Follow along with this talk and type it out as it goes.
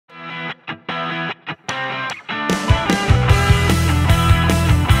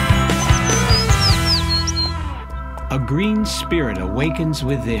green spirit awakens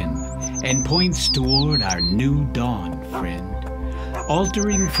within and points toward our new dawn, friend,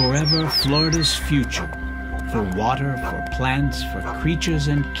 altering forever Florida's future, for water, for plants, for creatures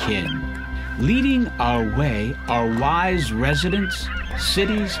and kin. Leading our way are wise residents,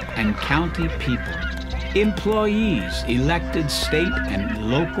 cities and county people, employees, elected state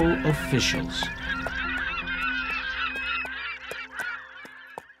and local officials.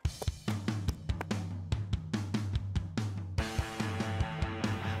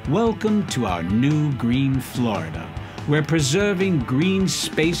 Welcome to our new green Florida, where preserving green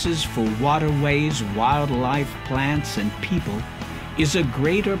spaces for waterways, wildlife, plants, and people is a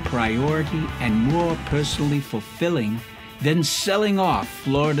greater priority and more personally fulfilling than selling off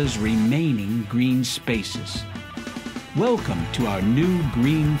Florida's remaining green spaces. Welcome to our new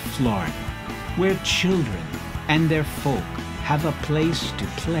green Florida, where children and their folk have a place to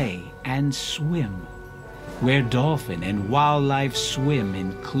play and swim, where dolphin and wildlife swim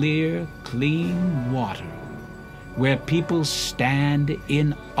in clear, clean water, where people stand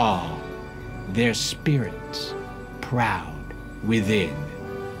in awe, their spirits proud within.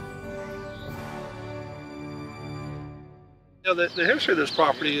 You know, the history of this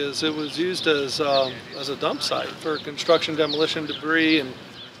property is it was used as a dump site for construction, demolition, debris, and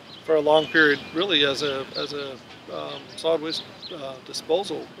for a long period, really as a solid waste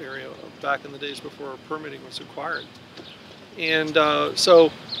disposal area back in the days before permitting was required. And so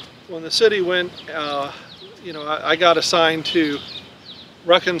when the city went, you know, I got assigned to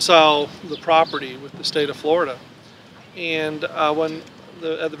reconcile the property with the state of Florida. And at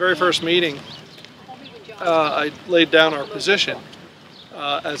the very first meeting, I laid down our position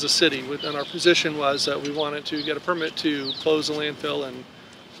as a city, and our position was that we wanted to get a permit to close the landfill and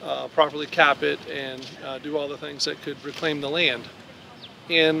properly cap it and do all the things that could reclaim the land.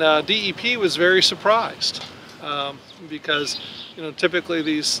 And DEP was very surprised because, you know, typically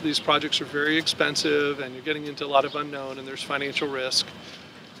these projects are very expensive and you're getting into a lot of unknown and there's financial risk.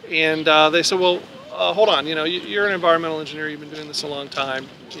 And they said, well, hold on, you know, you're an environmental engineer, you've been doing this a long time,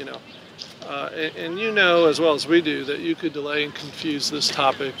 you know, and you know as well as we do that you could delay and confuse this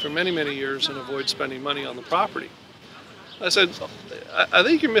topic for many, many years and avoid spending money on the property. I said, I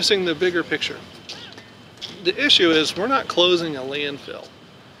think you're missing the bigger picture. The issue is we're not closing a landfill.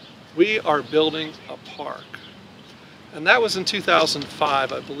 We are building a park. And that was in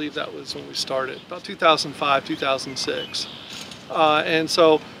 2005, I believe that was when we started, about 2005, 2006. And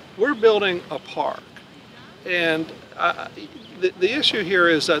so we're building a park. And the issue here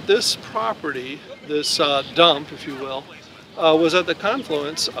is that this property, this dump, if you will, was at the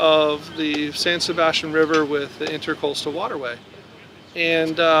confluence of the San Sebastian River with the Intercoastal Waterway.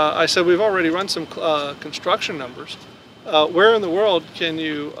 And I said, we've already run some construction numbers. Where in the world can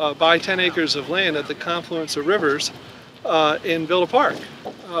you buy 10 acres of land at the confluence of rivers and build a park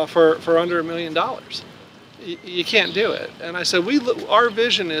for under $1 million? You can't do it. And I said, our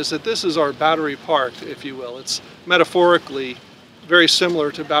vision is that this is our Battery Park, if you will. It's metaphorically very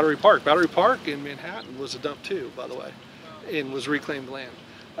similar to Battery Park. Battery Park in Manhattan was a dump too, by the way, and was reclaimed land.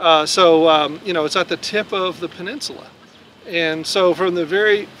 You know, it's at the tip of the peninsula. And so from the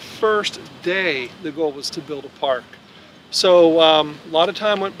very first day, the goal was to build a park. So a lot of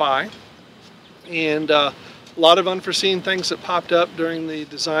time went by, and a lot of unforeseen things that popped up during the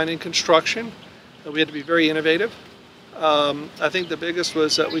design and construction. We had to be very innovative. I think the biggest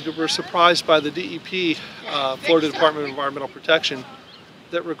was that we were surprised by the DEP, Florida Department of Environmental Protection,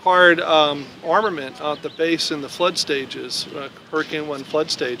 that required armament at the base in the flood stages, Hurricane 1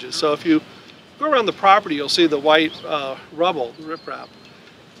 flood stages. So if you go around the property, you'll see the white rubble, the riprap.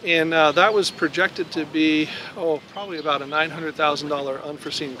 And that was projected to be, probably about a $900,000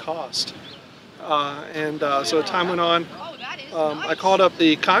 unforeseen cost. So as time went on, I called up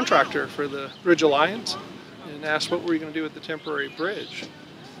the contractor for the Bridge Alliance and asked what were you going to do with the temporary bridge.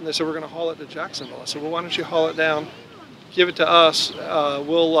 And they said, we're going to haul it to Jacksonville. I said, well, why don't you haul it down, give it to us,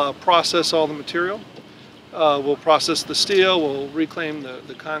 we'll process all the material, we'll process the steel, we'll reclaim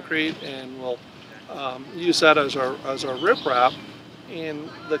the concrete, and we'll use that as our riprap. And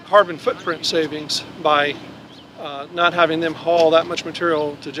the carbon footprint savings by not having them haul that much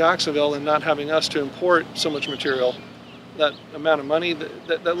material to Jacksonville and not having us to import so much material, that amount of money,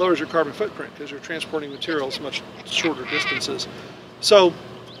 that lowers your carbon footprint because you're transporting materials much shorter distances. So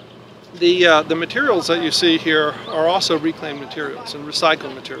the materials that you see here are also reclaimed materials and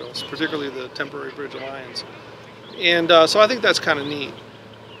recycled materials, particularly the Temporary Bridge Alliance. And so I think that's kind of neat.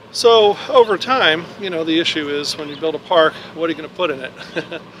 So over time, you know, the issue is when you build a park, what are you going to put in it?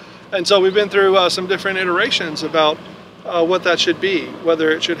 And so we've been through some different iterations about what that should be,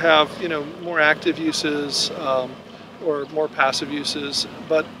 whether it should have, you know, more active uses, or more passive uses,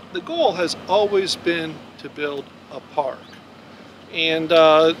 but the goal has always been to build a park. And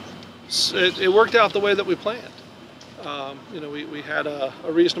it worked out the way that we planned. We had a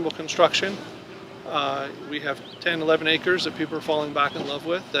reasonable construction. We have 10, 11 acres that people are falling back in love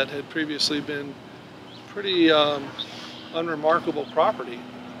with that had previously been pretty unremarkable property.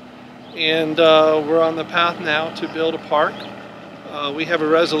 And we're on the path now to build a park. We have a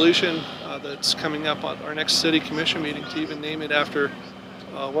resolution that's coming up on our next city commission meeting to even name it after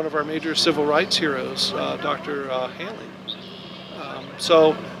one of our major civil rights heroes, Dr. Hayling.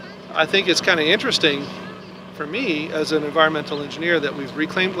 So I think it's kind of interesting for me as an environmental engineer that we've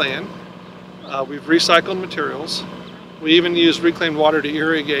reclaimed land, we've recycled materials, we even use reclaimed water to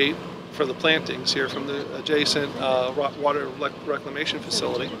irrigate for the plantings here from the adjacent water reclamation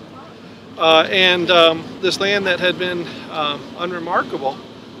facility. This land that had been unremarkable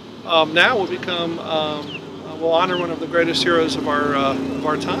now will become, will honor one of the greatest heroes of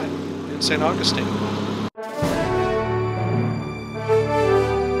our time in St. Augustine.